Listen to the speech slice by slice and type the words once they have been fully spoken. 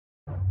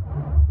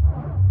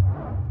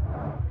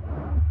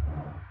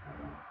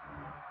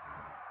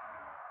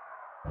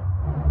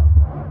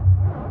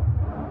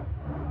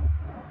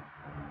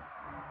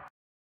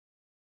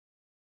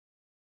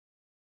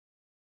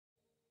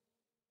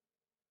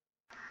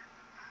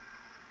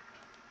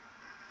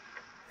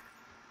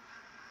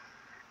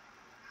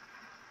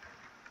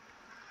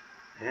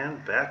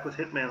And back with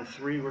Hitman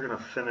 3, we're going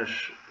to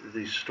finish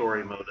the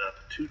story mode up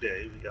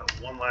today. We got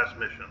one last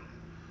mission.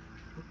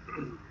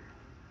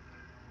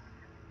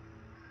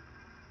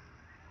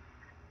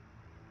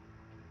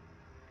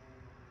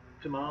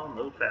 Come on,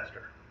 load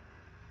faster.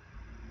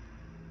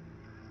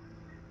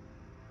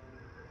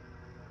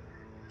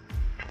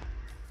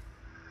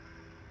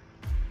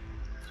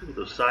 Let's see what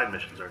those side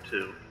missions are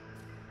too.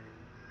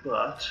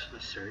 But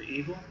Necessary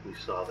Evil, we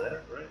saw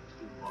that, right?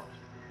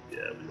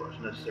 We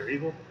watched Necessary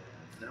Evil.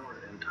 Now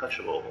we're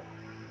Untouchable.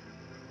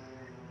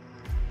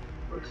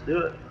 Let's do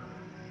it.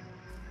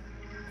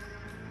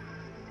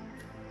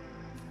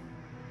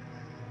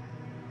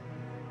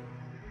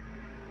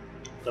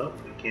 Oh,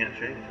 we can't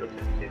change. Okay,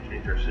 we can't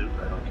change our suit.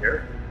 I don't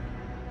care.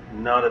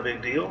 Not a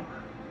big deal.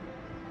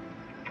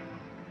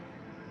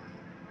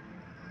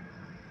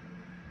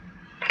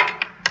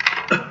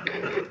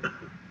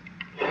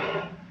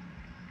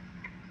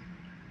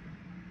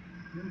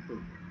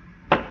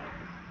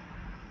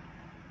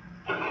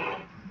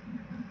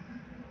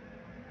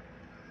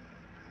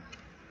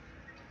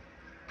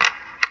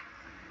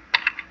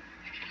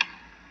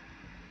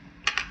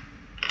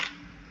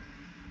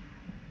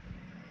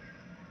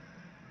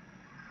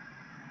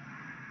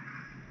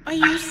 Are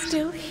you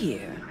still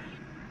here?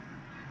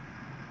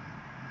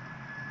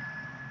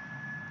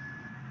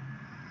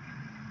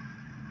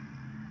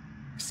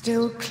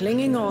 Still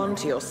clinging on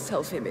to your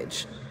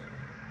self-image?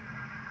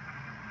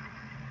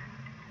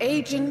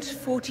 Agent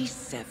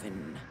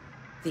 47,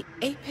 the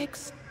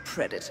apex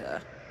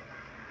predator.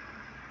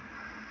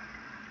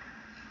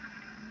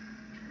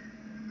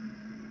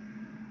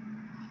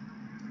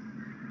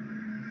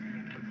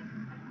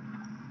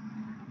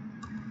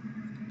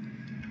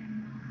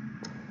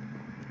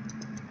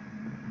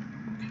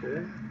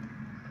 Okay.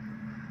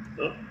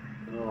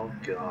 Oh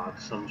God,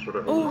 some sort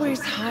of... Always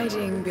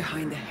hiding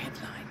behind the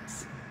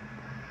headlines.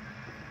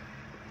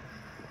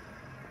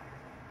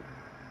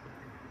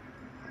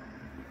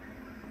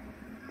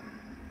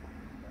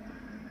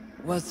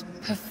 Was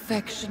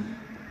perfection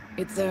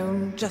its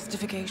own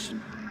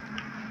justification?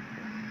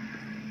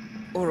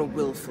 Or a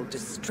willful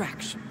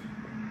distraction?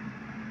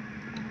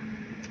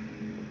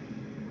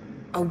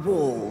 A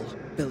wall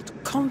built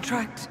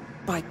contract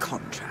by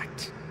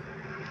contract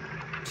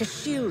to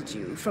shield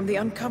you from the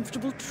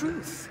uncomfortable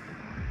truth.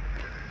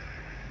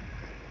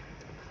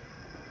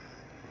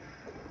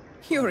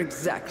 You're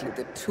exactly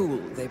the tool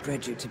they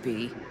bred you to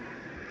be.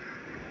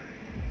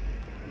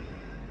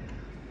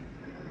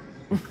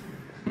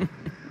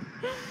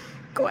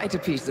 Quite a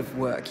piece of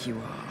work you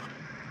are.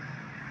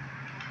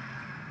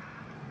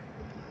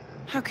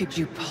 How could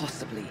you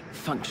possibly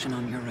function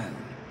on your own?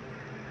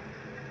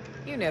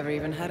 You never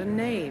even had a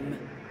name.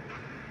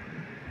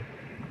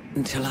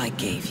 Until I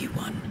gave you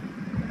one.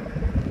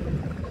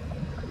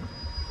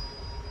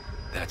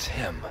 That's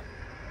him.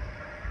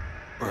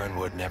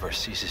 Burnwood never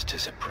ceases to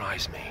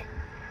surprise me.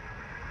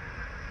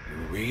 You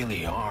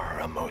really are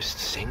a most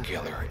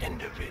singular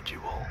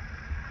individual.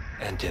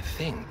 And to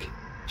think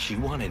she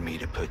wanted me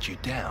to put you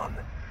down.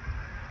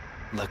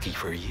 Lucky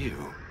for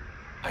you,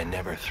 I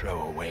never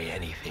throw away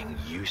anything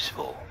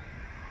useful.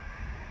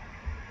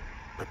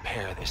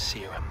 Prepare the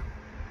serum.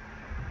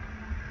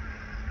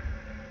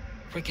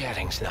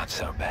 Forgetting's not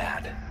so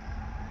bad.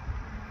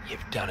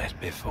 You've done it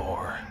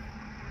before.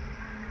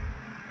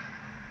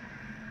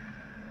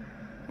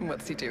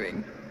 What's he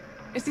doing?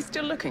 Is he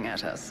still looking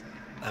at us?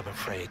 I'm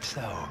afraid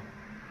so.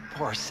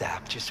 Poor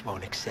sap just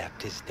won't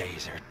accept his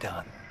days are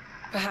done.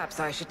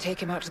 Perhaps I should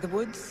take him out to the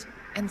woods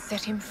and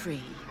set him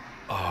free.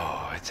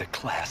 Oh, it's a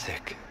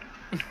classic.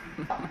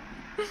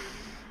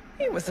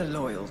 He was a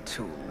loyal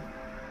tool.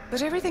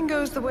 But everything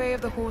goes the way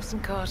of the horse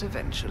and cart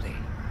eventually.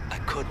 I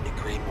couldn't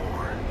agree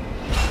more.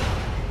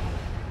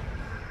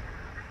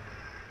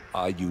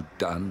 Are you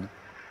done?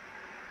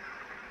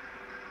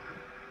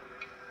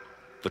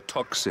 The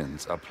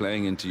toxins are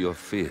playing into your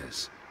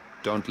fears.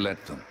 Don't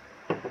let them.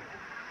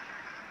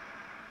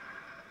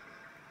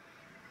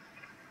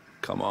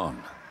 Come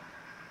on.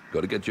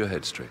 Gotta get your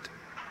head straight.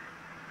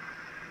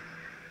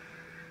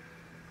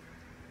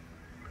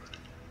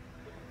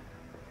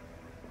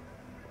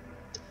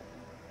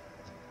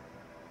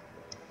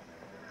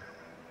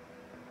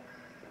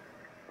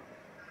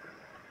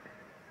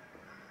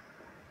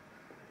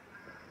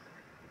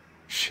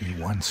 She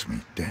wants me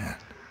dead.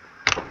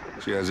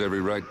 She has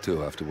every right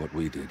to after what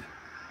we did.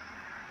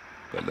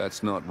 But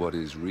that's not what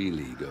is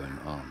really going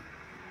on.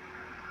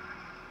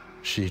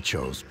 She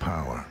chose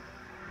power.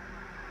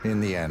 In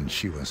the end,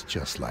 she was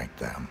just like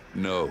them.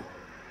 No.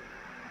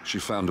 She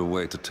found a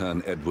way to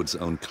turn Edward's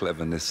own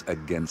cleverness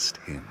against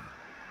him.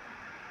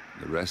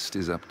 The rest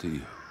is up to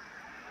you.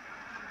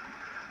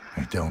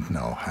 I don't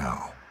know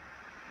how.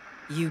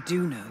 You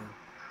do know.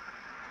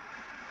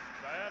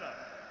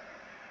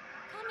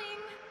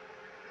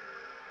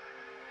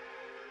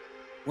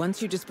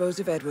 Once you dispose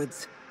of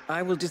Edwards,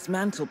 I will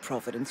dismantle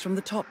Providence from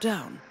the top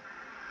down.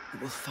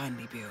 It will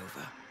finally be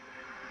over.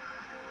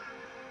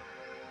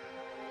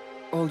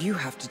 All you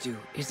have to do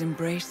is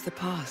embrace the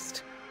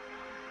past.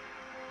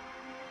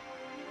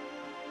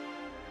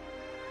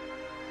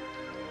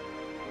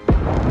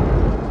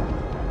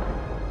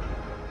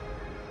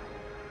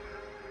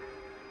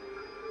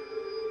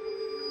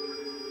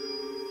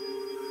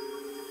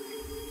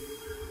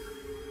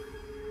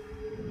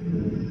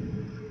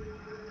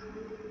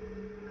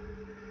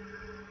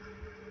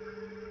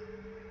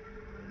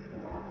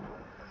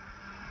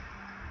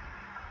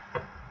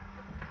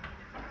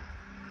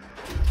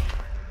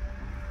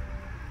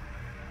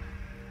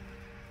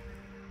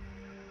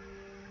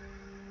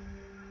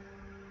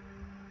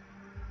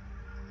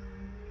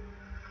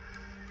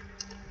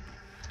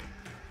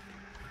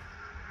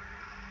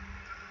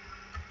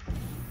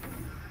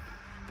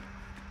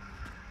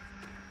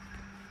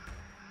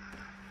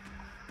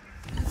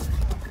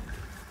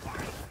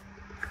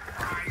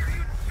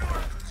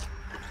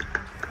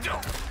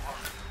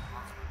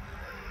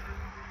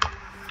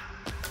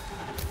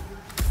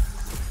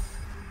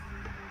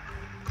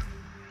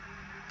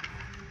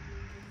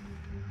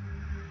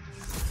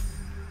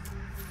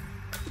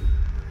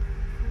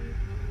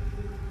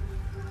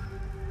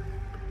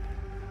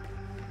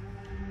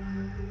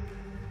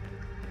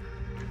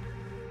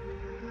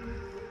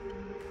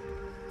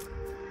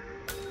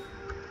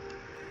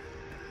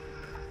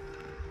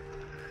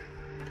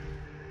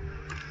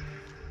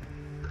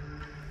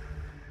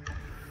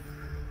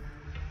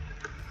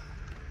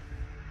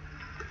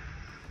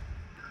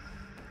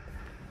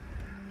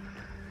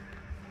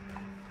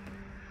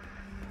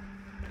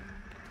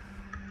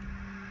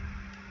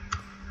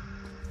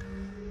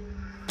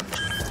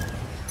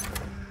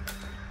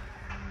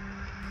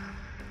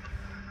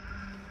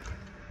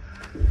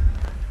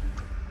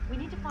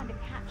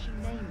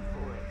 catchy name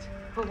for it.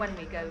 For when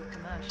we go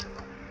commercial.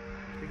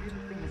 They use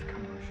a thing as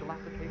commercial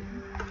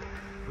application?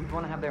 Who'd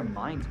want to have their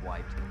minds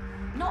wiped?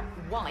 Not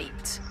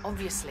wiped,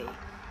 obviously.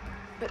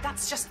 But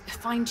that's just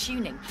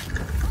fine-tuning.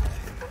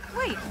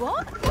 Wait,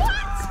 what? What?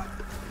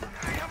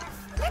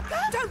 Let go!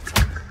 Don't!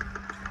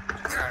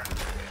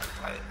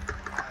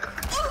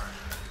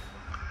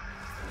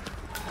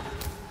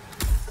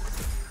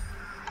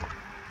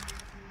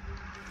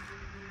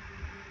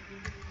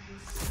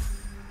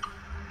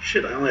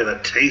 Shit, I only have a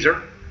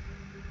taser.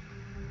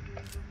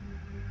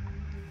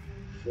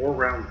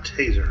 4-round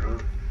taser, huh?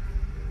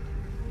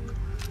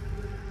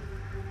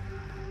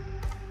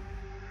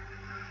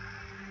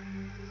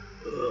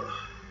 Ugh.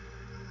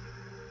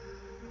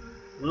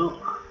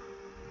 Well,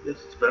 I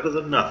guess it's better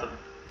than nothing.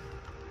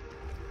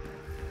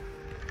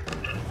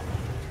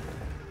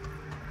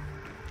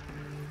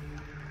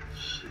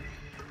 Let's see.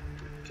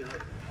 We've got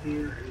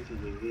here, anything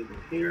we need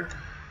in here.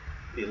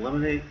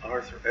 Eliminate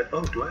Arthur.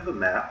 Oh, do I have a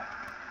map?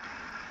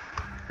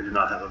 I do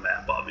not have a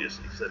map,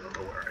 obviously, because I don't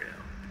know where I am.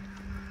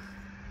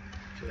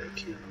 Okay, I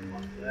can't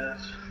unlock that.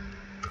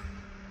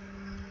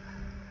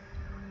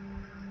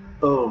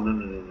 Oh,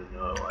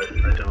 no. I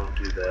don't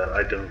do that.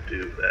 I don't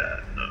do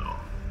that. No.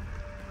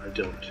 I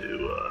don't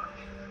do,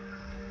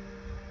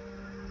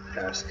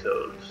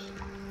 passcodes.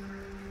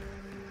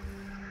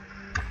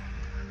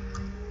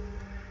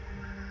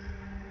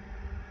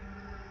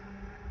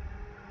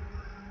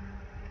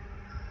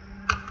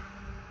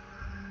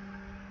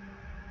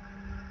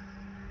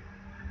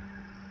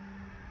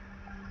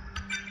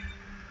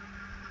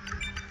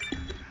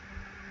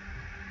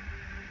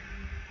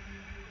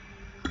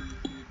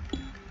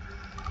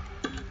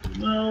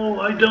 No,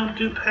 I don't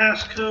do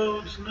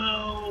passcodes,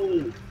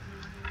 no!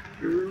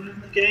 You're ruining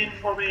the game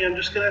for me, I'm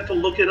just gonna have to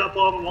look it up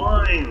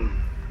online.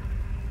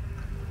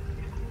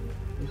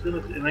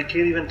 And I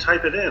can't even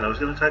type it in. I was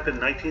gonna type in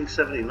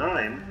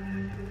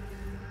 1979,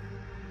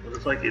 but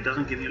it's like it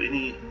doesn't give you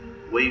any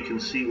way you can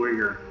see where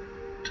you're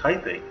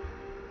typing.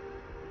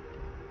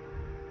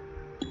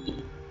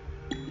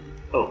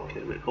 Oh,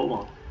 okay, wait, hold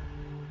on.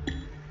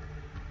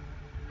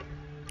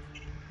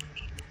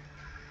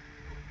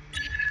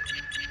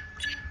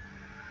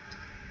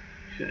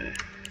 Okay.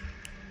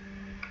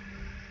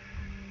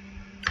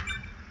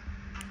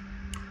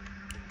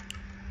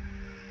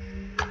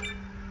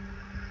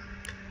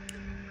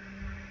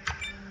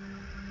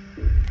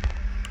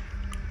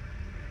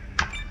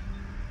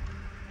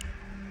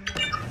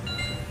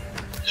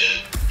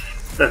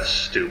 That's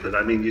stupid.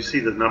 I mean, you see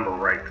the number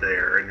right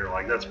there, and you're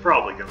like, that's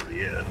probably going to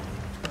be it.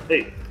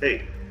 Hey,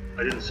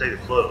 I didn't say to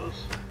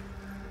close.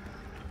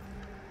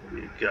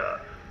 We've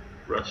got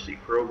rusty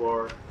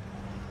crowbar.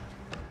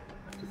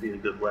 That could be a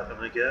good weapon,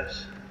 I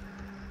guess.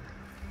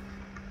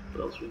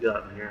 What else we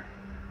got in here?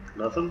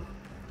 Nothing?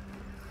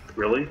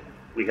 Really?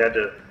 We had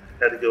to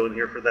go in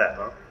here for that,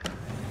 huh?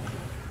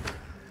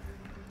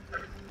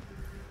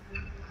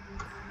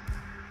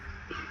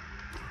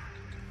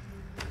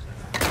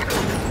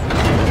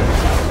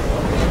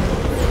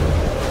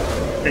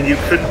 And you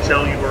couldn't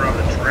tell you were on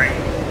a train.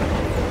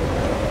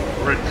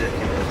 Ridiculous.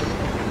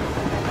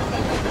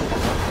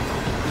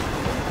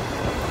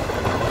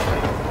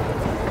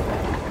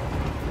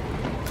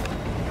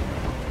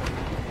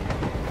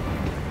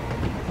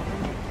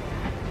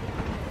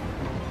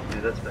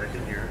 Yeah, that's back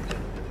in here.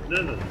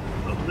 No.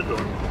 Open the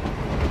door.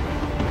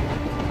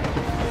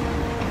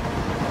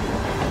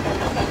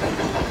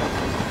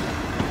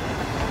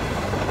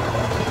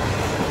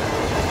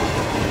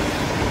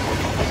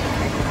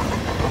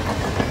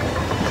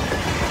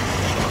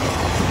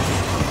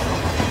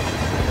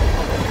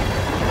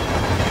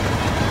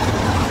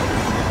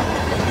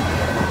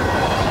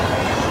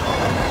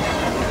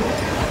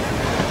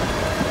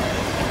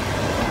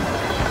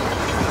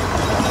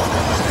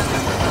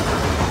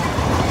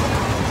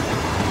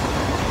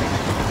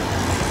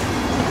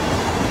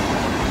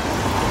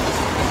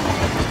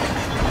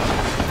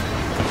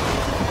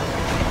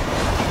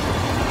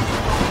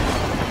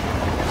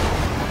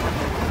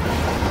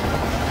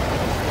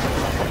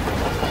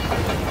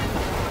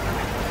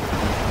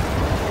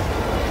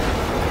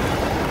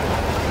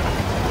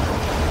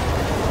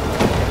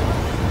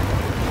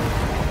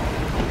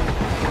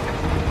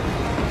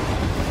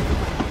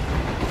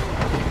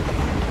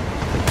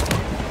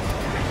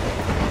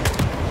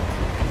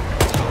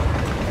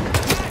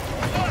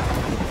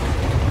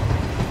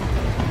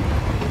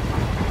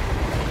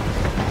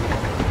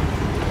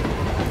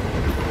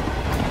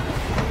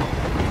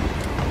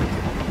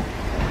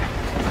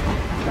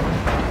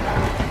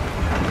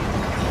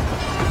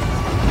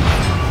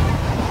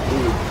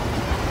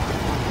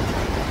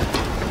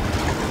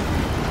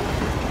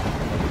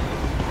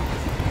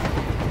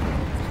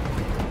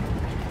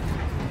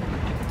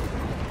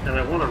 And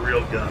I want a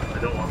real gun.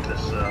 I don't want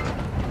this,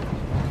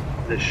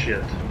 this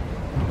shit.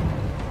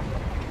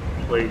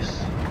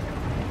 Place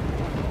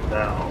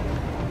valve.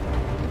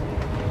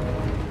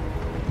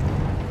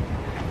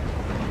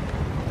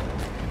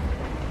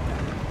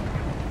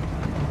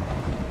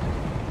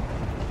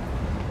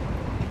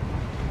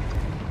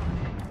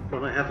 Huh.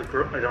 don't I have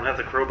the I don't have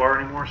the crowbar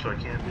anymore, so I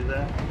can't do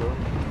that.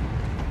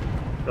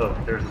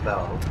 Oh, there's the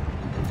valve.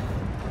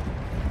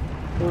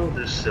 Oh,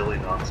 this silly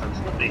nonsense.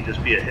 Let me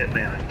just be a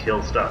hitman and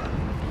kill stuff.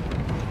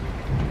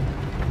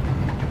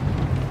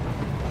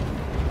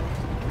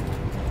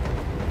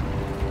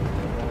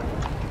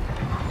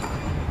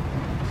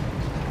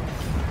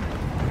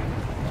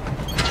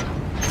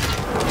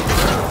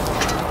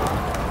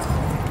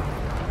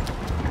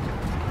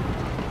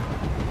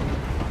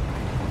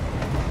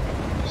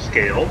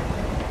 Scale.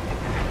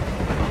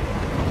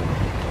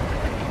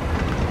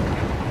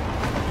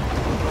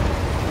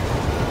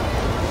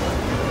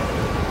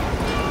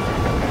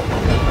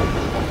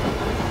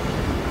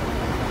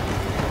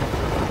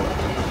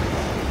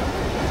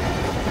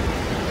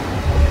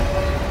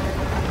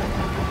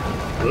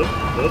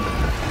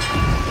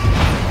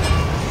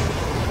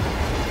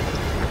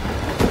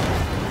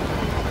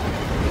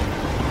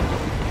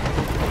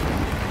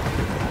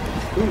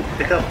 Ooh,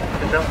 pick up.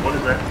 What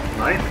is that?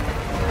 Knife?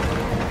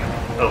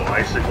 Oh,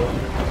 icicle.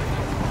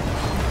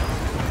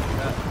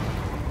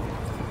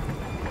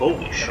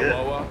 Holy shit.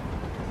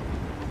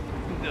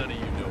 None of you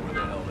know where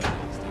the hell that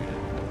is, dude. You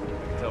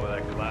can tell by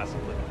that glass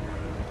of liquor.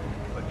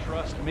 But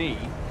trust me,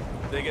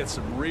 they get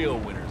some real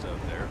winners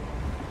out there.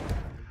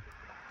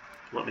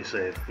 Let me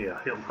save. Yeah,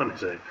 let me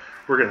save.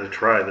 We're gonna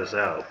try this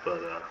out,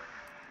 but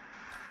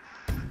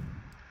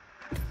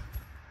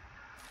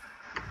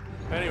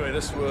Anyway,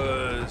 this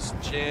was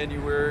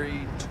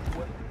January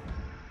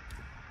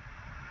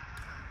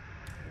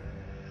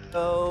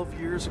 12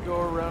 years ago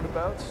or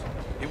roundabouts.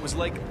 It was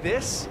like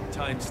this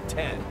times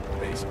 10,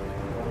 basically.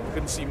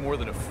 Couldn't see more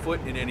than a foot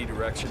in any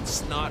direction,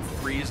 snot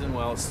freezing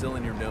while it's still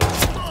in your nose.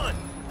 Come on!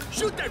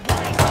 Shoot that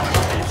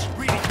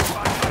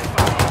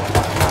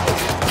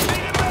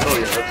oh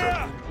yeah, that's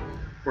it.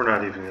 We're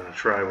not even gonna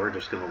try, we're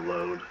just gonna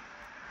load.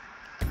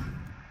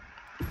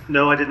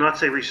 No, I did not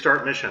say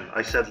restart mission.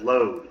 I said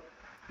load.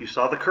 You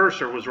saw the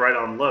cursor was right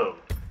on load.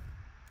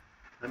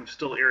 I'm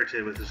still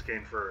irritated with this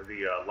game for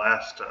the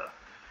last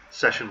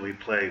session we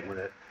played when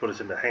it put us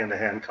into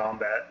hand-to-hand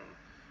combat and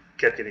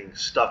kept getting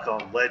stuck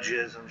on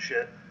ledges and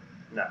shit.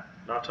 No,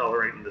 not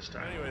tolerating this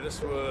time. Anyway,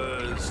 this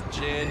was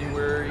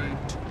January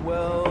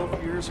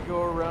 12 years ago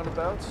or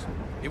roundabouts.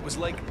 It was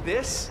like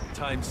this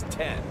times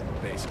 10,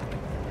 basically.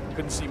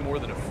 Couldn't see more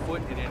than a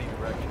foot in any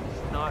direction.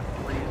 Not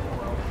freezing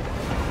well.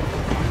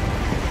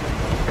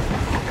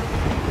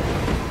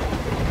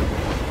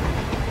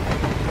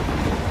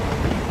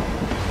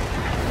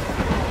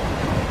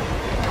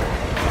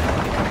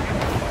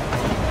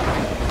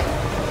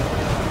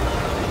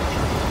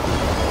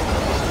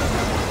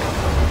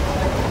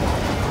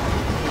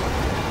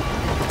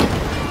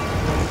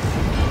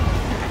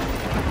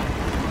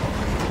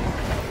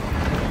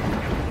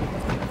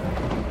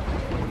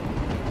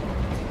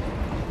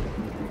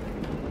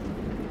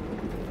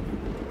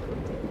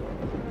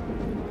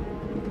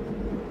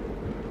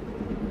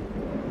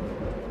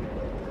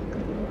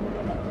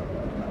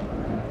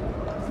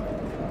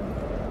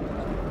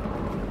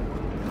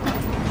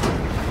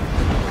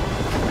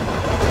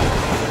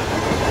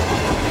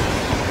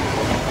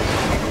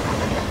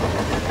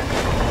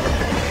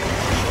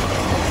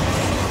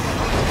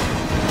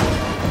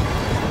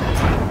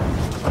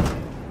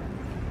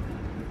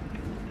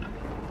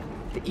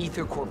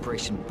 Ether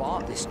Corporation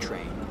bought this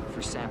train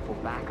for sample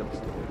backup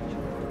storage,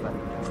 but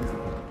since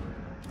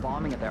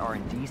bombing at their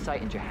R&D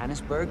site in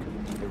Johannesburg,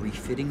 they're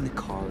refitting the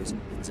cars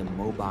as a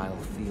mobile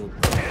field.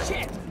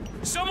 Shit!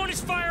 Someone is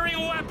firing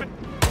a weapon!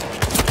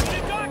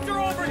 The doctor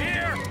over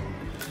here!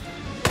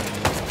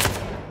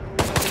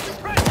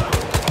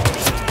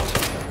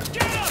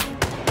 Get up!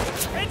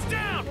 Heads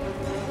down!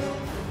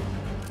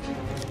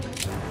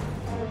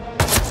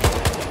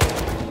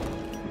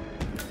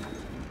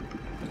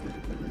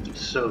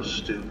 So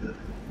stupid.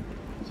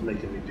 It's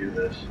making me do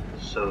this.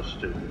 So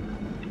stupid.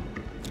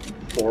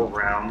 4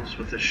 rounds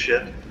with this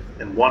shit,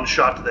 and 1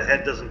 shot to the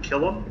head doesn't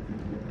kill him?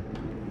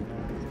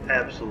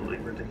 Absolutely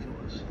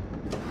ridiculous.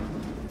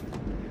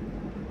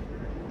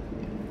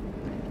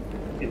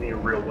 Give me a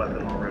real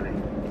weapon already.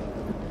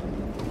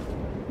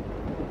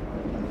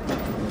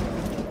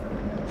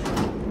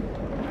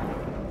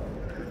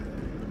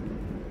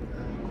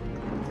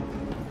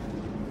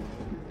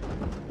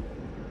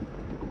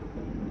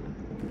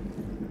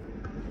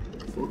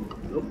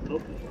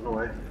 Nope,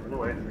 run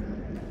away.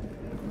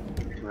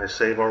 Can I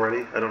save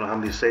already? I don't know how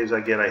many saves I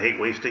get. I hate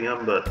wasting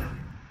them, but...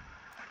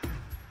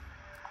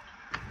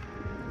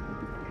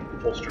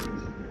 Full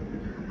strength.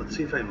 Let's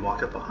see if I can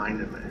walk up behind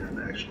him and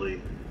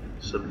actually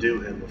subdue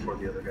him before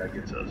the other guy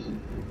gets us.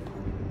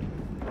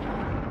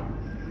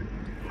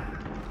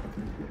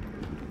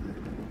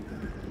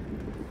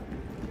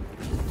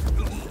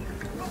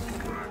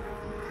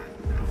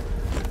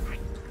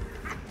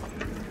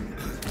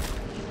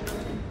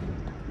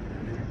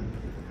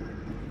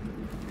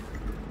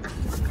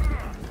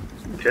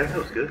 Okay, that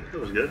was good.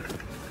 That was good.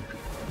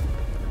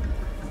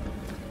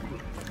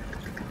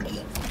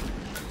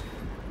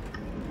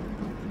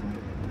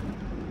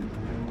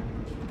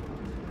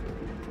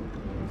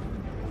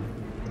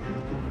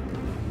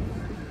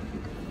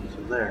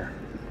 So there.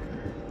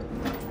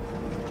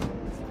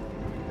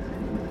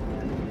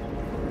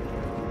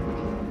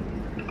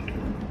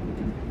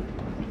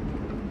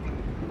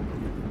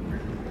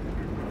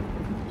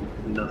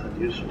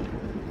 Nothing useful.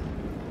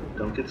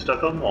 Don't get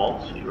stuck on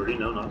walls. You already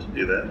know not to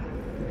do that.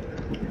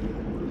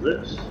 What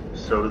is this?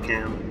 Soda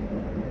can.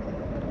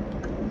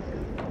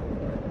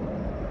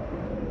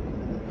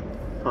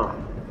 Huh.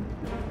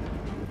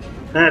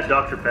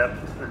 Dr. Pep.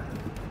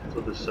 That's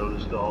what this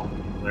soda's called.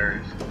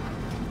 Hilarious.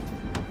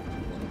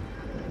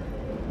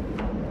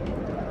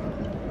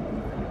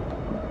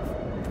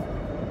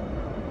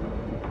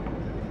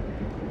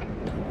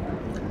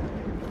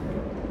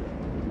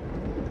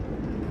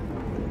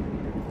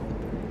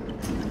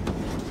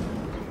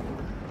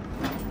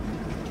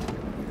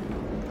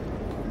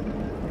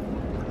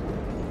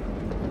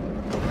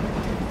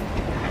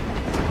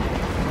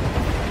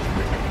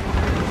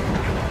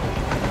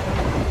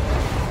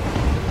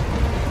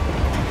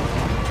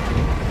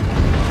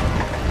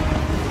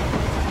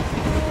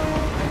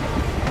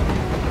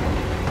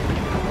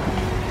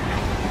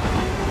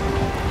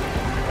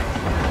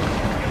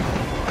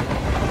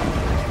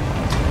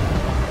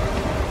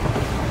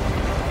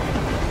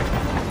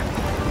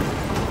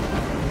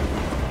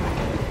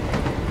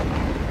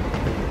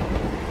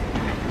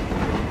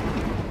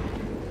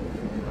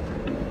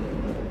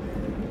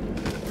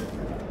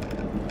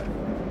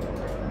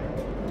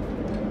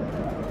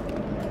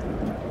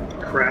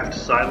 Craft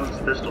silence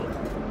pistol.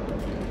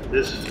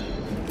 This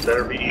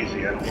better be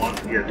easy. I don't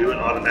want, yeah, do it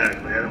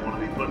automatically. I don't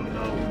want to be putting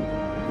no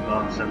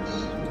nonsense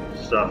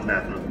stuff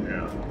happening.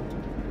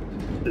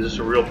 Yeah. Is this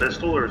a real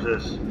pistol or is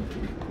this?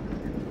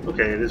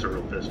 Okay, it is a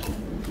real pistol.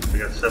 We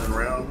got 7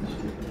 rounds.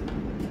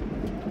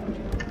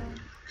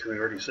 Can I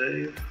already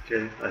save?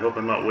 Okay, I hope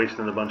I'm not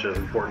wasting a bunch of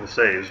important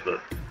saves,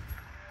 but.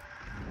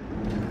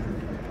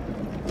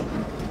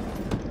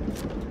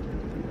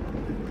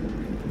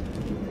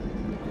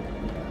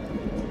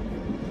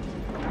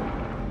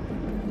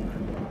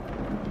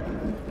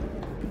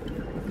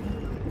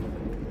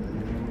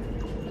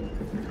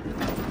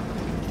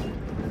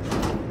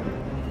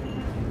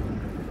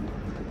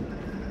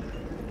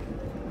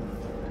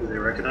 Do they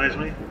recognize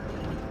me?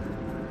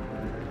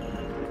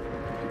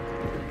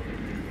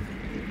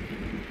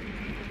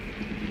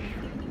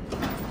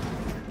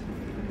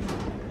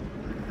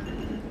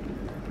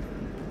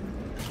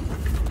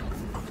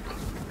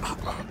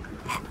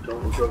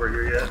 Don't look over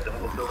here yet.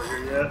 Don't look over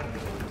here yet.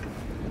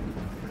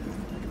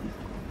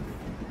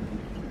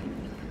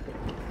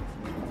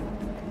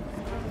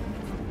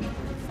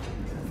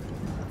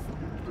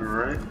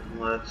 Alright,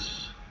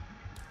 let's...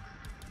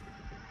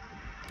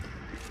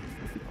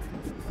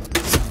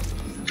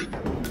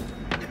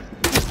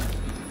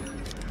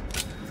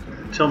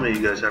 Tell me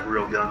you guys have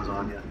real guns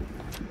on you.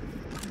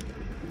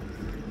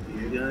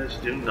 You guys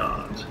do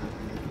not.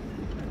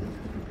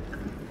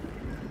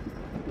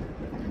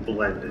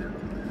 Blend in.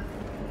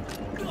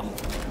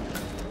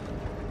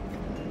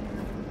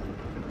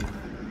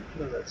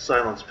 That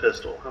silence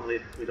pistol. How many?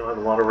 We don't have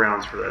a lot of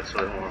rounds for that, so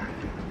I don't want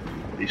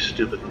to be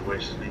stupid and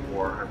waste any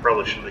more. I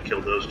probably shouldn't have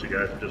killed those 2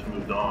 guys and just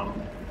moved on.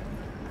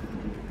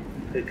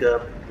 Pick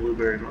up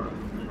blueberry mud.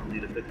 I don't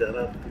need to pick that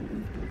up.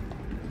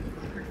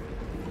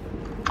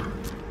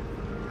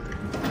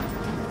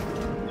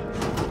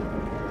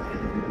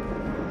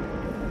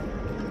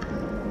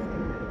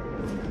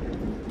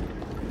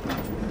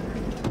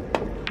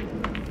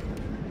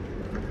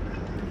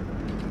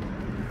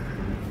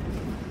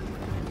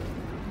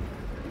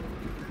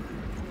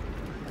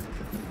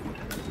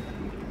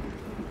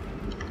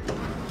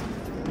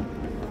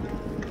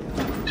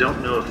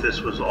 Don't know if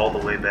this was all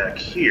the way back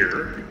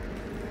here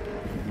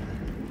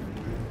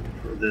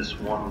for this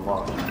one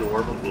locked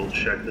door, but we'll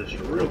check this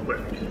real quick.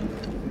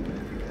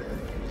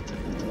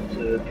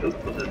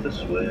 Was it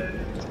this way?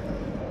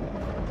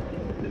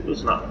 It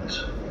was not.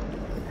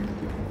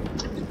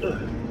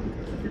 Ugh.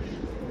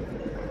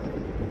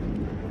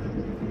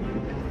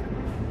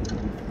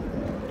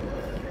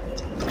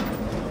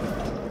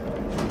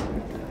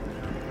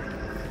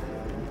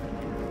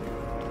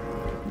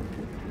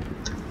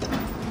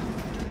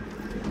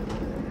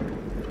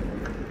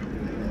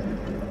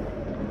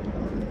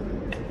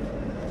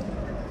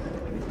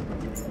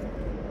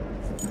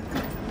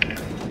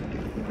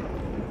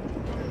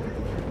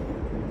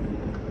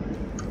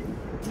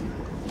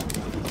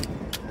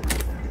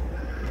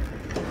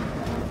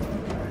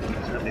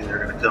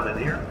 Come in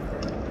here.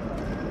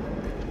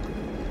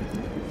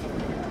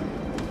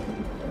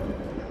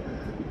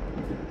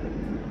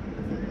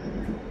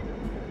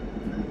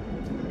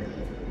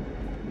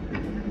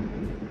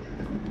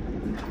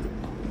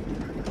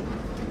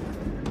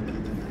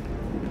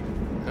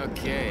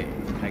 Okay.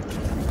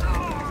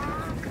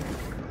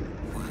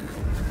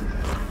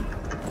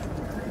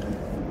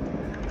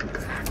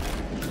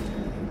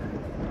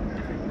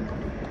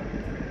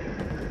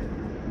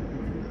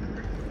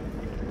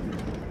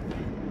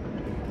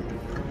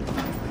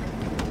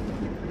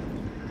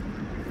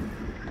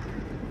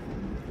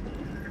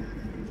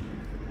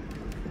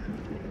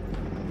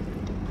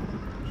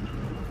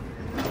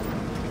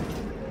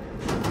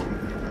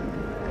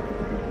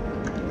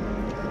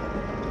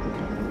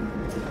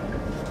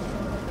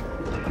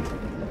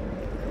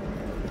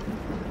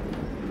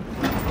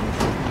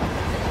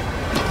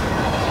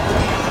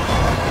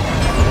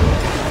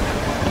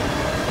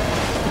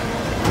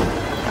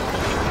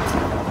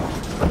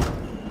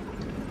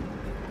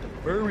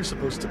 we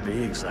supposed to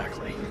be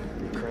exactly?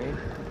 Ukraine?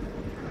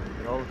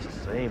 It all looks the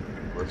same.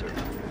 Blizzard.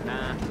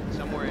 Nah,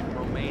 somewhere in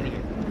Romania.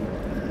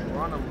 We're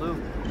on a loop,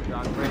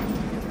 John Gray.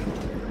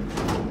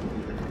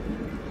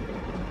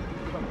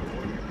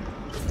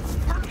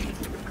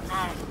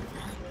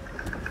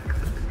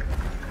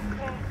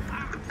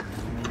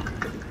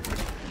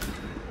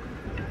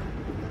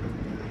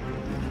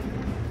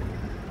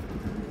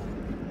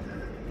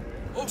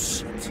 Oh,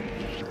 shit.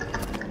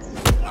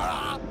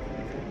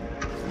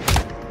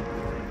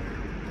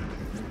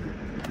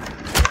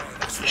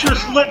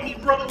 Just let me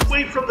run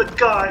away from the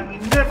guy. We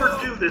never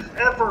do this,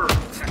 ever.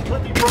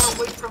 Let me run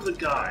away from the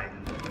guy.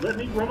 Let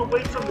me run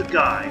away from the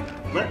guy.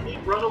 Let me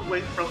run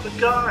away from the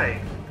guy.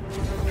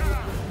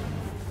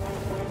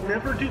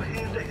 Never do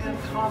hand-to-hand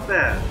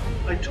combat.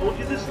 I told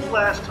you this the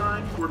last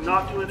time. We're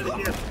not doing it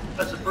again.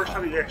 That's the first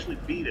time you actually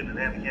beat it in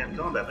hand-to-hand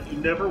combat, but you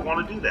never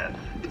want to do that.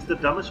 It's the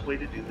dumbest way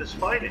to do this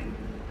fighting.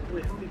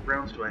 Wait, how many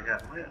rounds do I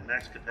have? Am I at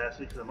max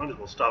capacity? Because I might as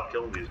well stop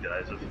killing these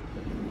guys.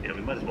 Yeah,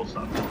 we might as well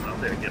stop killing them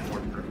out there and get more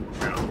than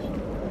 34 rounds.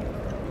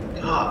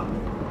 God.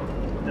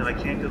 And I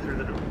can't go through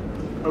the door.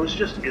 I was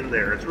just in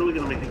there. It's really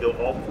going to make me go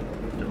all...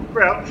 Don't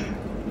crouch.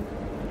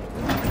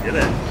 Get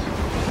X.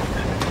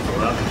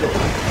 Go out the door.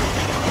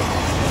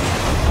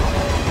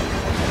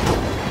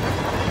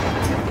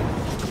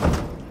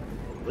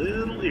 A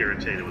little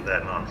irritated with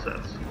that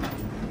nonsense.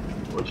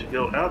 Let you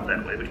go out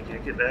that way, but you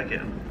can't get back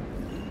in.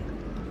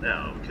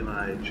 Now, can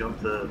I jump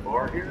the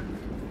bar here?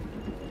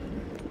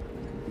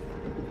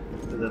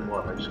 And then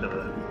what? I just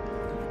gotta...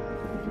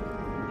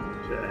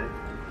 Okay.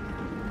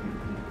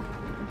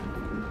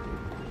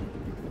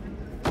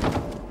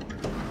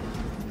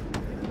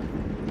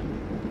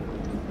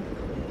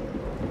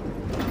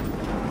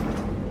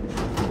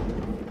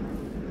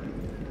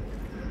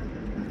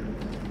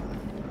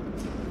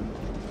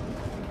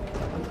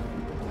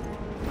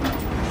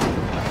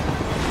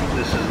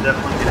 This is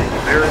definitely getting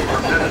very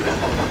repetitive.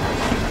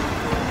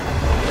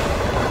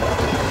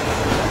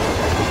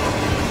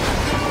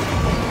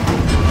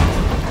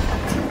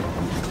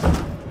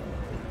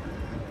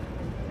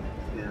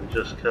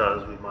 Just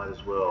because we might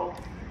as well.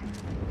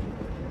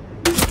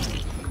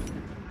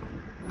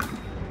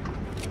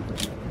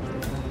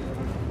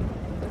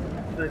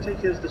 Can I take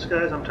his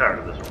disguise? I'm tired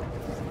of this one.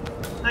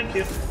 Thank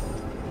you.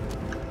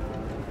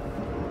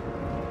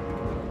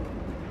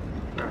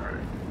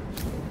 Alright.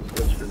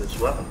 Switch for this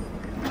weapon.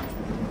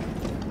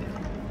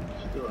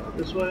 Still out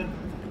this way.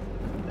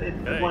 Hey,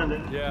 Hey.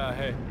 blinded. Yeah,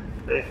 hey.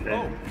 Hey, hey.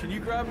 Oh, can you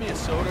grab me a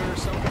soda or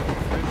something?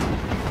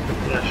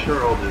 Yeah,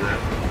 sure, I'll do that.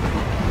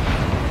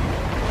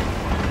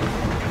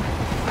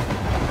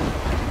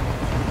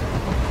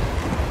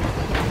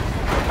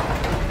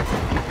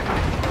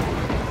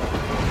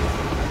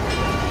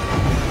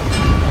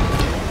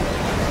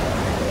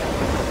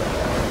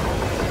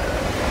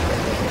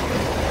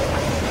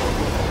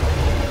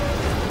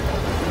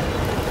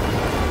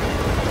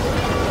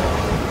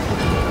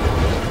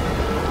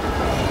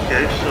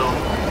 Okay, so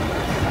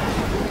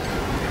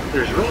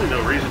there's really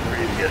no reason for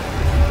you to get...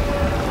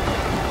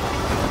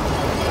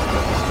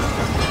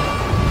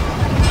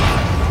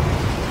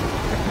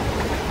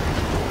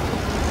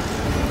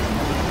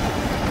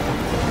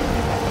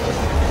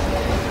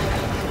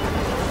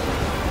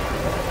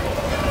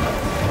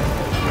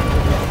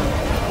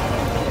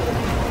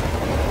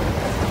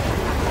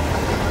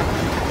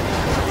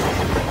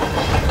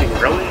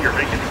 Really? You're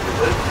making it for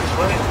this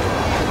way?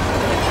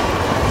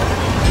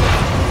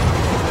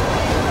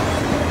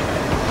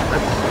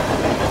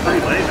 That's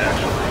pretty lame,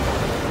 actually.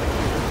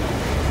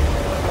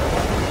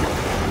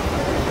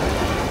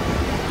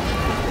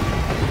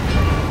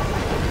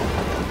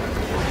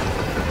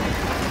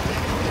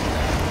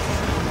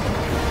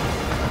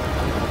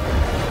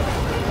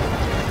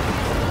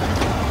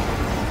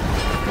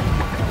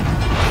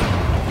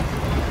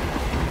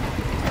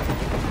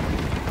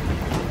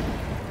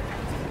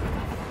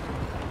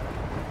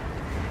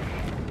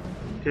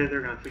 Okay,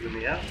 they're gonna figure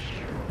me out.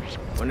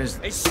 When is...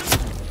 Hey,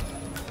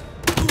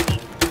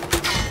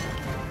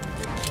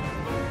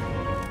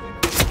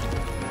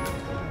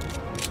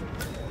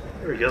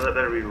 There we go, that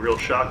better be a real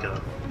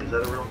shotgun. Is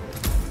that a real?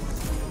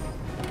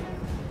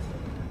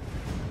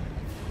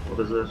 What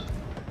is this?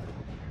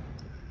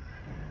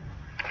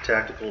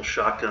 Tactical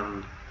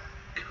shotgun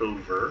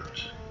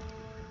covert.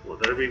 Well,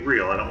 it better be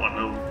real. I don't want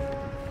no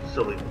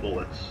silly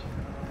bullets.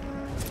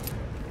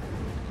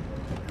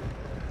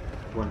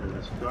 Blend in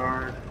this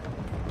guard.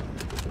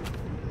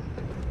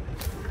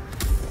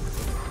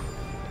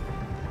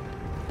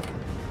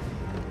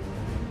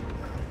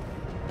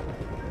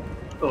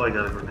 Oh, I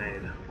got a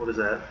grenade. What is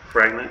that?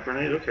 Fragment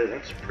grenade? Okay,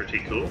 that's pretty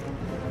cool.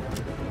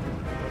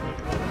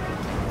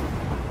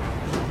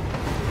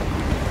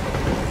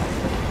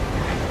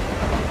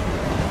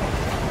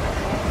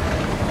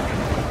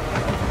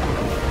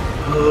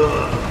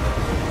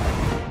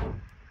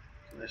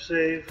 Can I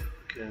save?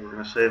 Okay, we're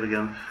gonna save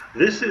again.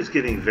 This is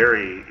getting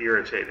very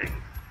irritating.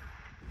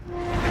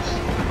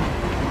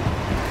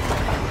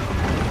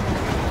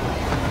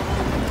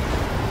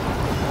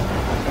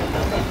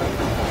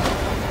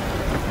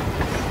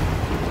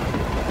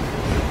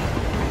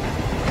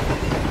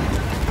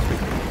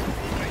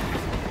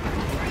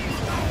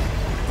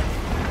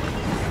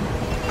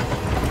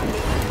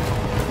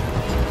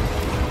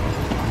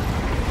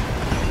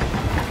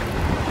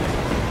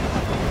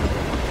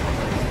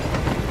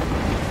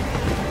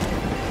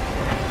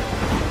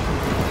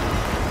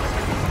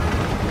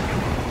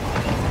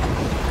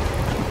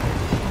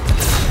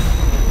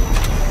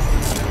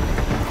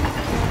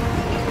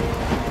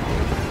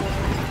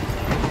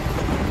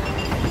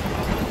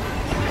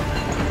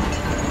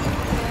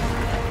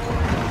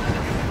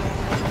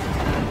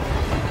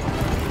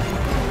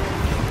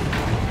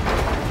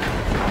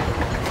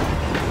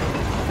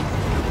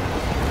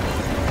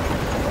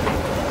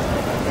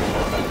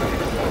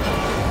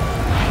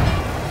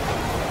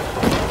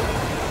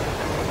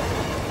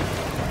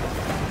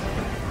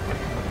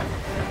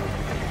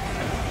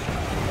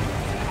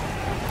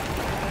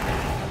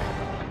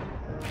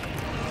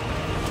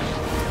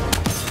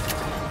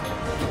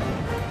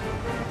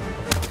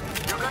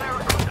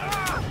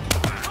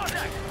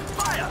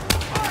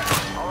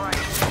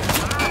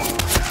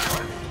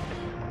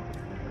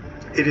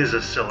 It is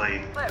a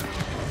silly,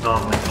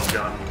 non-lethal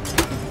gun.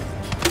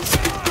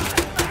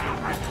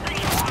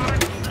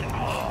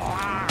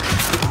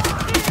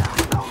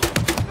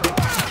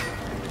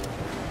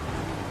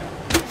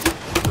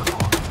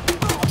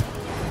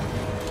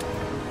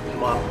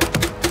 Come on.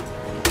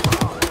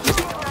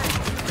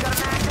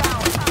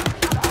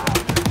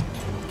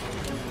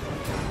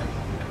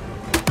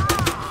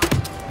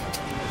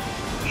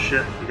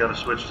 Shit, we gotta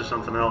switch to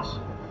something else.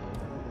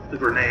 The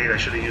grenade, I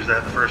should have used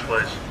that in the first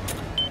place.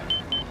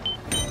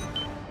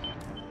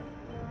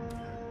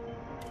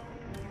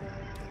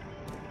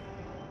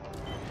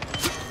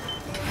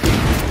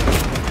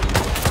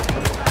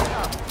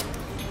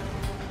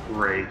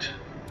 Great.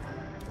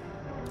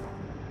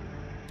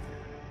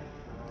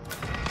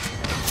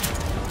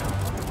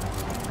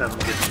 Have them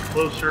get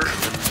closer and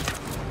then...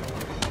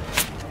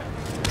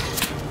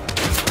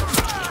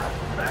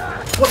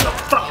 What the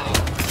fuck?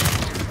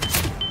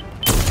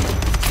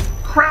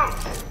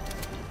 Crouch!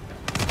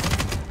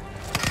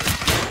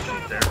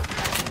 Shoot there.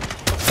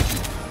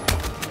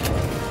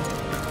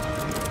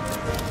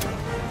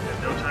 At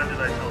no time did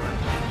I tell them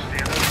to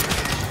stand up.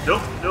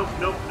 Nope, nope,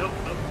 nope, nope,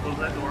 nope. Close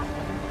that door.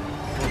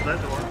 Close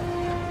that door.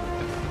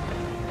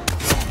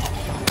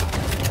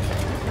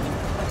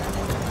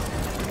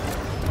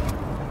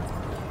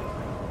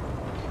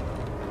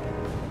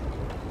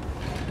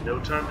 No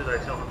time did I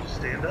tell him to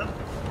stand up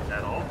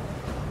at all.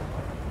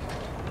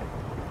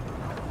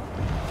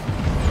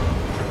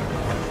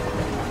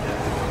 Yeah,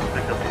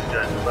 pick up these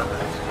guys'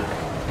 weapons.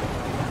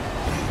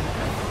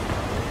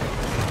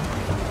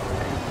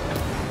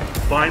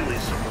 Finally,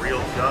 some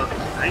real guns.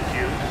 Thank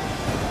you.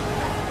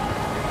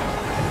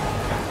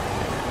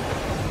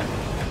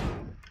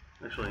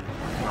 Actually,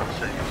 not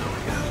saying so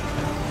again.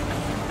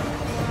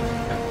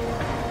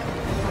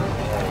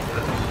 All of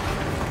this.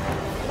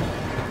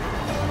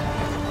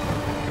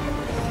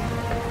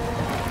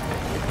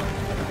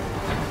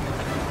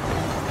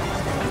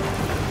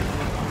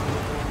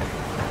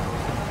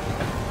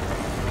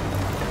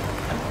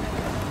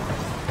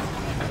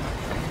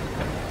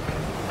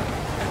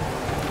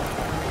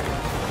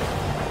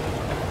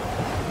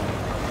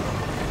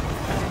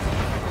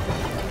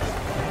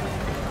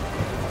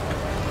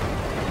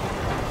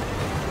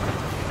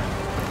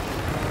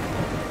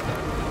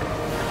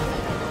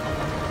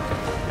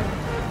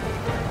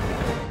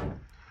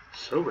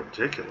 So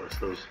ridiculous,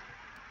 those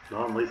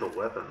non-lethal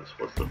weapons.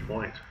 What's the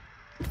point?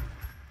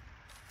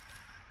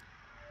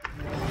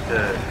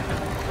 Okay.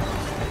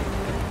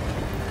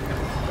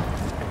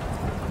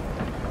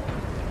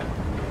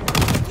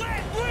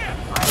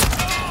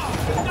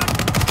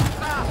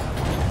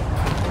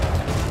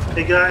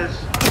 Hey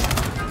guys,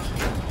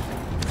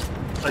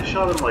 I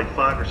shot him like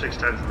 5 or 6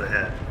 times in the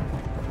head.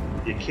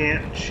 You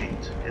can't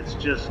cheat. It's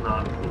just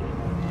not cool.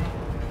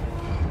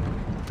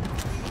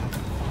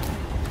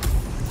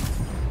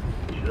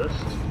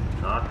 Just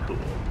not cool.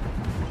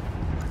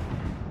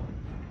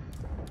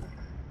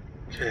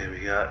 Okay, we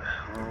got,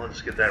 well,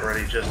 let's get that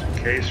ready just in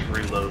case.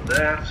 Reload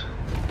that.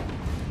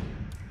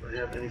 Do I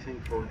have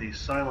anything for the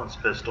silence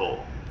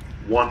pistol?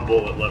 1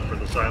 bullet left for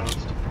the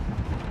silenced.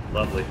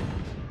 Lovely.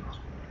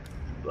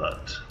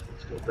 But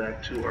let's go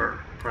back to our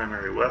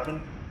primary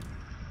weapon.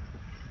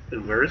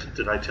 And where is it?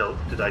 Did I tell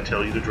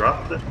you to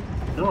drop it?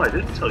 No, I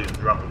didn't tell you to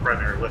drop the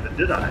primary weapon,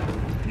 did I?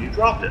 You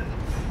dropped it.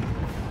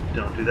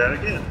 Don't do that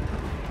again.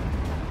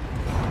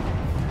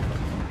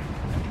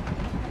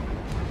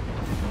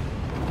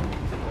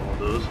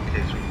 Those in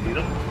case we need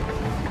them.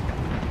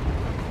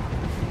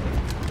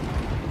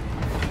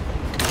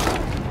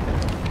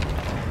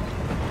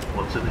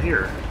 What's in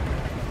here?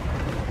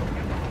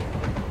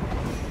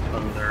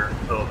 Another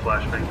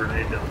flashbang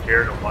grenade. Don't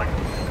care. Don't like it.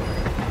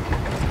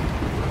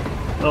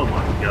 Oh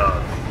my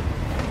god.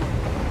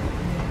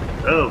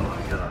 Oh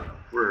my god.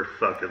 We're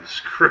fucking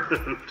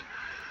screwed.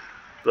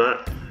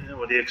 But you know,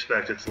 what do you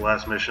expect? It's the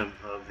last mission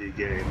of the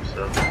game,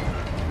 so.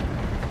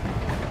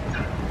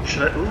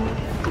 Should I? Ooh.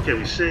 Okay,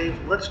 we save.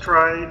 Let's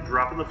try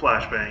dropping the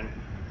flashbang.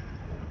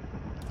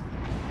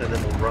 And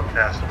then we'll run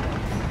past him.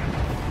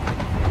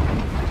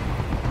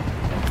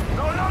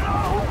 No, no,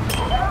 no!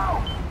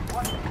 No!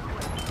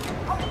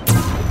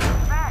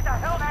 Smash the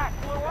hell that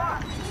blew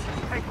up!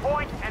 Take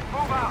point and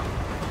move out.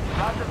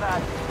 Roger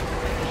that.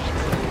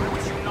 Why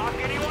would you knock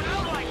anyone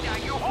out like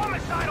that, you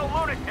homicidal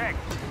lunatic?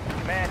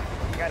 Man,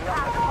 you got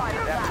nothing to fight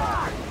at that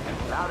part.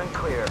 Loud and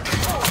clear.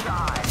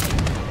 Bullseye!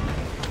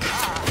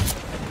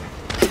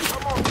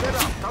 Come on, get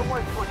up. Don't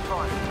waste much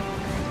time.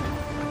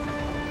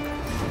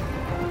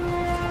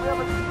 We have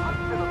a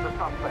description of the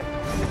suspect.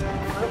 He's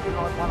looking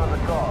like one of the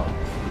guards.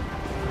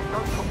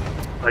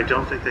 I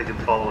don't think they can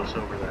follow us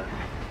over that.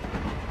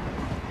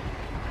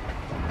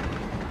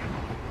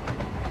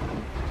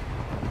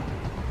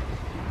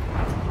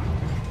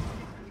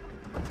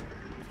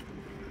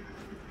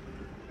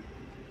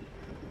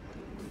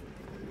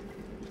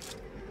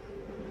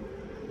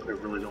 I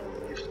really don't want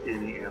to waste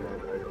any ammo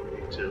that I don't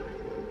need to.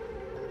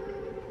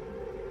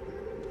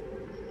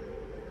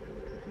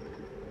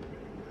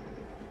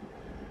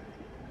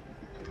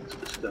 Let's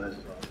disguise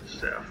it on the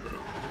staff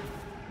though.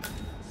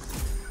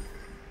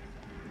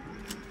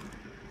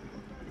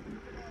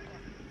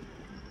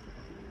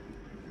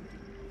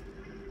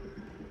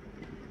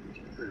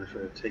 gonna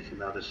try to take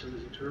him out as soon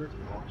as he turns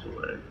and walks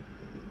away.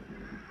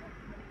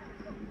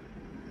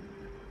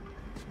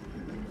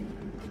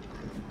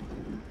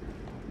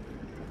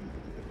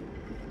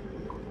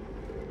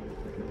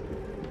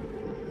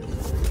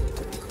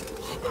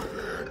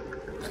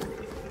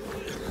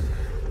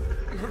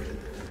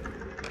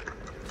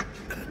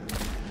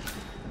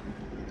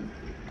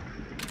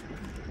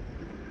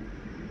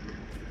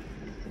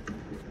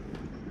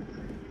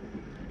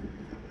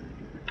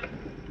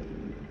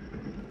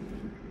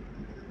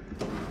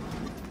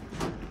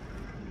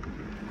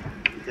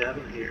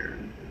 Cabin here.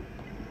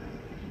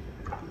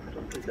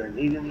 Don't think I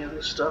need any of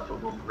this stuff,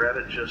 but we'll grab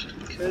it just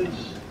in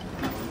case.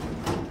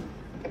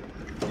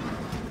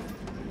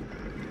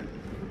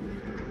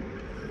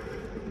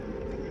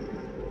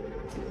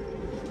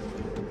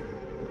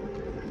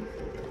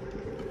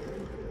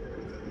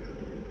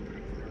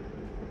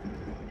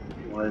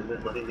 Why isn't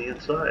it letting me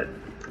inside?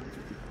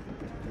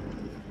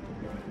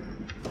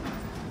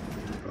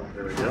 Oh,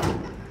 there we go.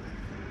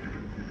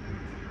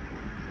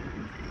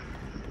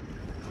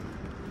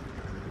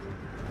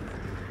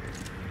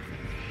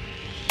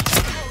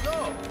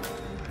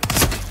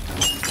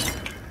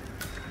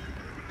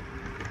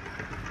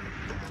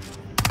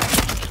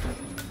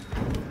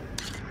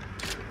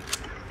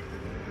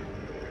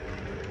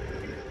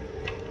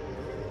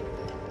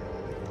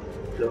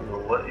 Don't know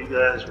what you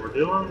guys were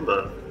doing,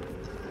 but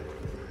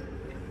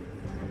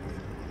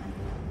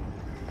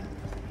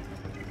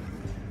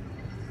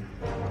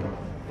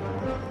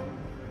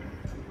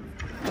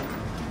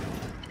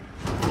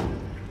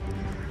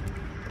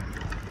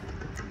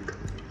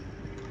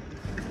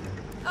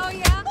Oh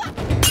yeah?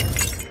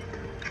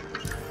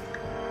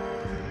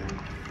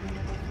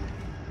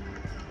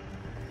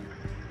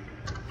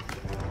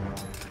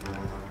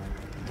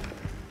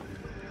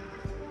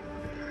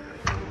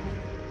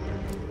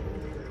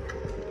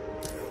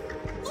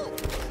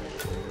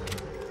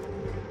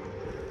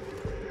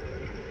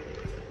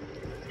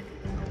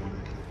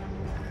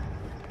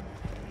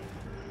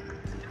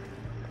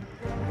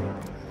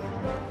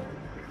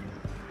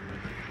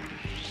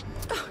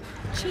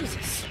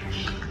 Jesus.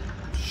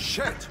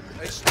 Shit!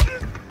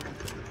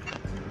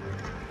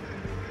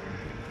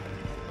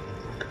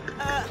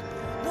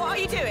 What are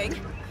you doing?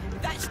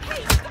 That's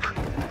hate!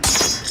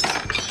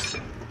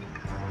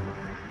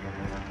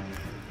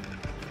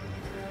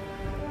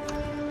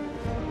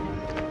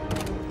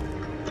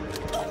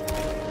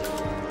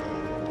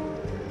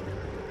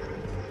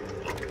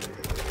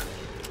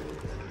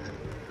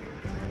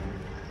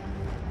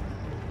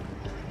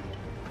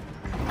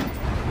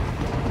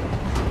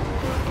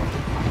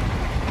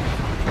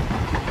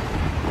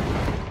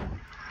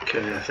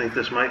 okay, I think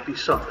this might be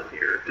something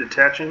here.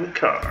 Detaching the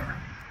car.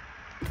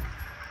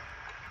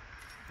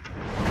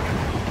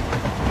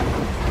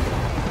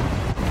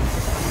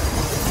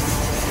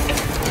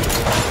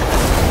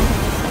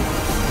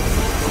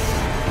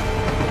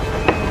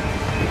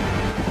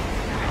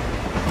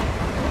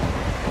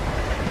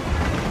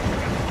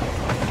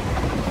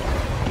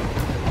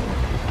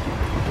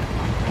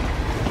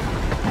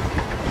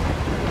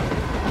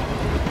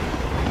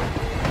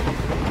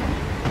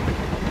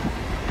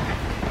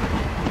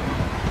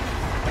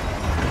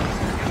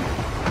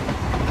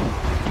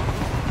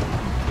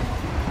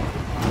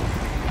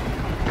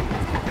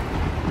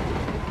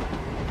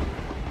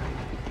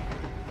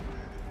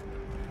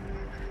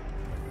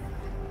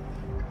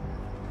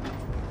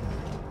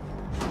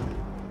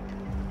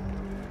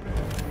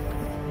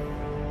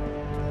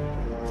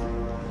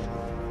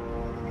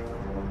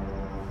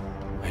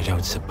 I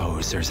don't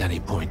suppose there's any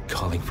point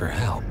calling for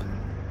help.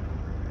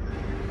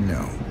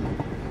 No.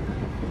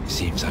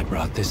 Seems I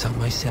brought this on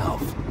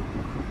myself.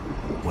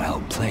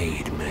 Well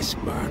played, Miss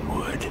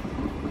Burnwood.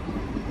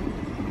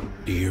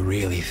 Do you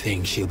really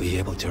think she'll be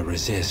able to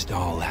resist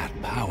all that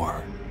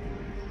power?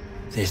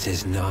 This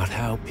is not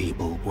how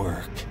people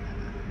work.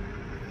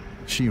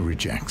 She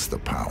rejects the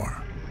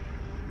power,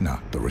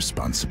 not the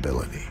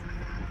responsibility.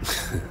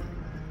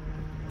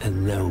 A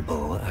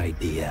noble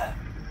idea.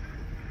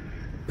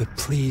 But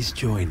please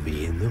join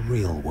me in the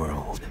real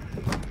world.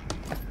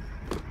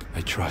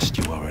 I trust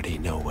you already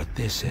know what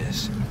this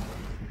is.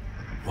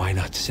 Why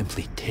not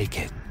simply take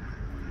it?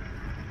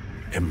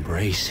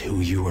 Embrace who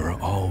you were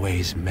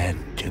always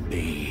meant to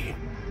be.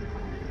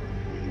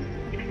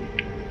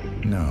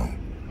 No,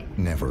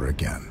 never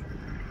again.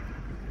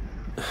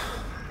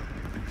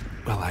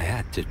 Well, I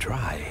had to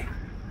try.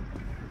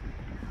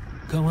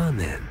 Go on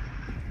then.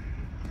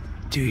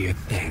 Do your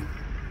thing.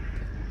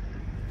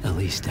 At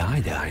least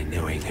I die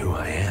knowing who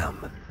I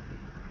am.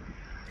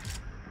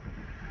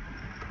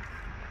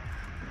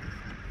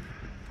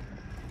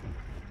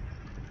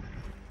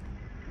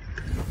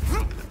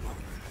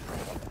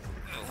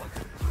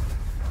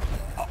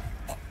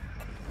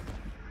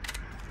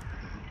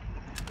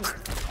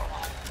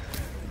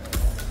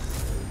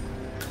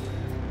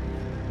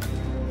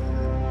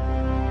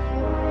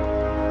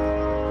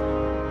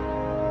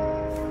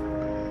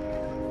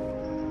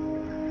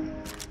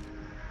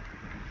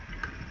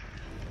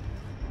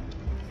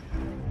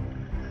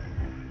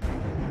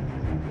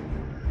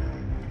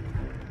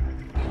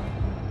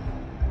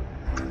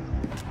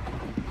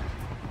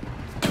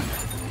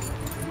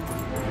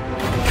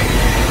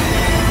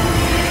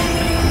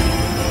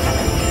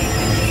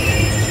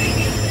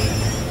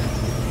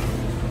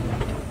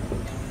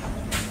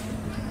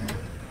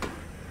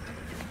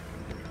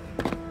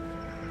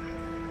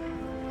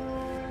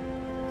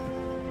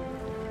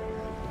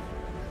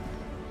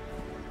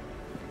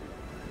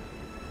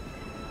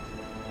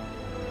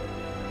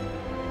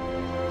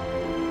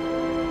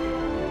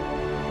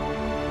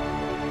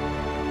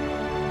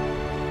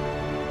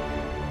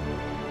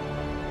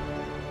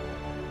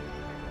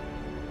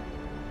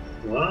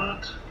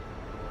 What?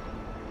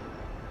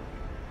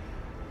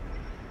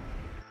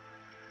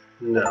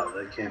 No,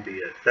 that can't be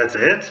it. That's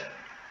it?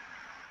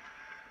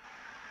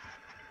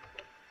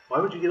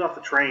 Why would you get off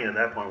the train at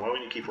that point? Why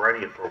wouldn't you keep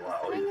riding it for a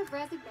while? The string of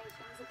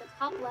resignations at the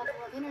top level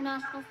of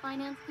international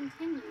finance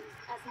continues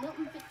as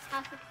Milton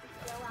Fitzpatrick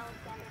CEO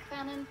Alexander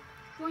Fannin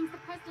joins the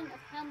president of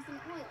Hanson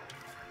Oil,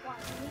 while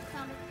unique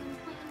founder Tim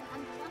Clinton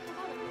and Jeff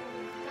Holland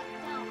step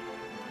down.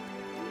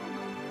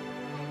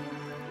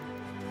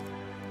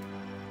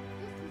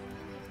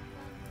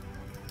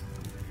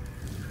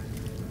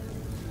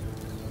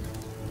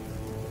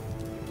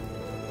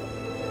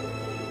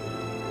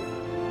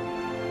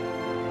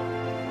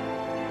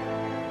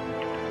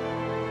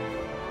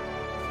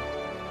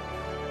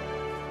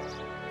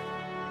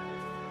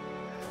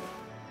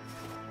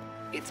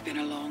 It's been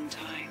a long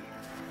time,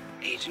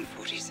 Agent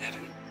 47.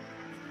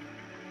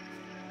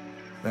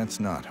 That's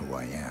not who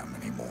I am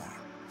anymore.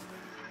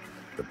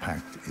 The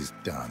pact is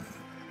done.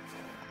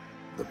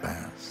 The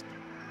past,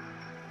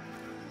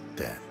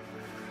 dead.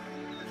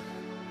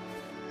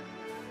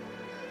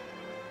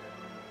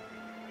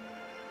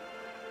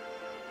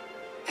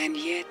 And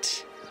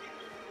yet,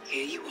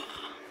 here you are.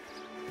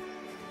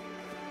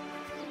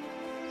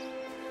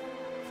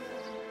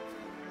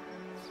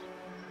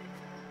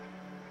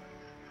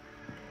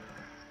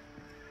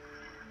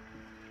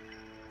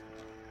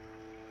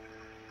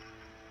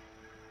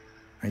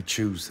 I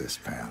choose this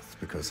path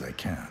because I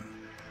can.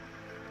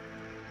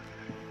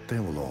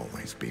 There will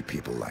always be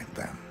people like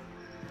them.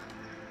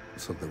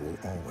 So there will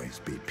always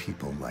be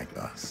people like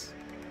us.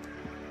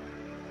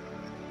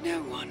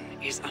 No one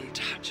is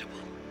untouchable.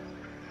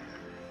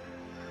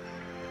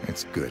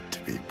 It's good to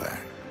be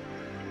back.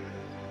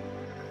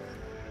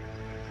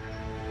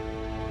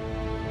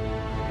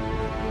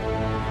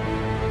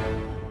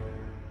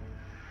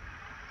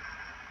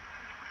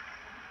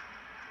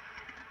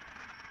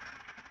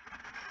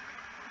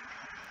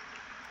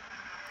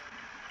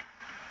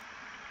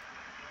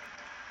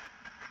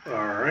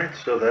 Alright,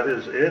 so that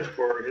is it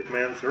for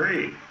Hitman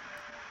 3.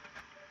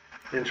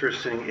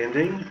 Interesting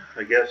ending.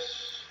 I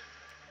guess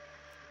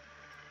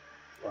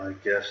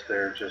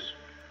they're just,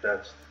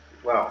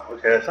 wow,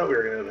 okay, I thought we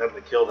were going to have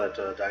to kill that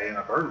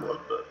Diana Burnwood,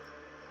 but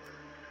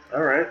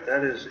alright,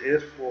 that is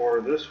it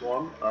for this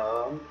one.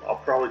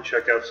 I'll probably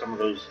check out some of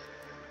those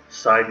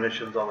side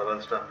missions, all that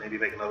other stuff, maybe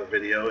make another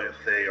video if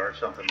they are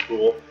something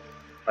cool.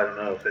 I don't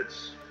know if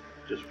it's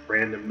just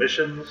random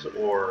missions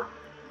or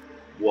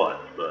what,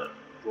 but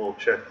we'll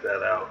check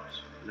that out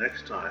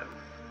next time.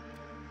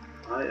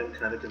 I am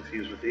kind of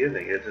confused with the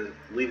ending. Is it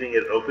leaving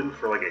it open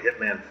for like a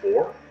Hitman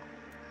 4?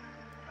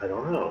 I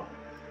don't know.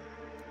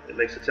 It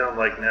makes it sound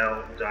like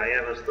now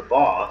Diana's the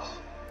boss,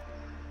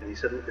 and he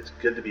said it's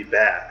good to be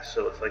back,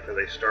 so it's like, are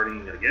they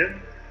starting again?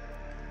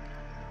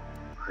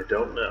 I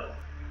don't know.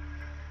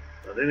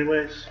 But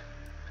anyways,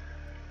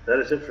 that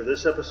is it for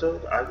this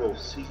episode. I will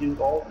see you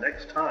all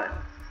next time.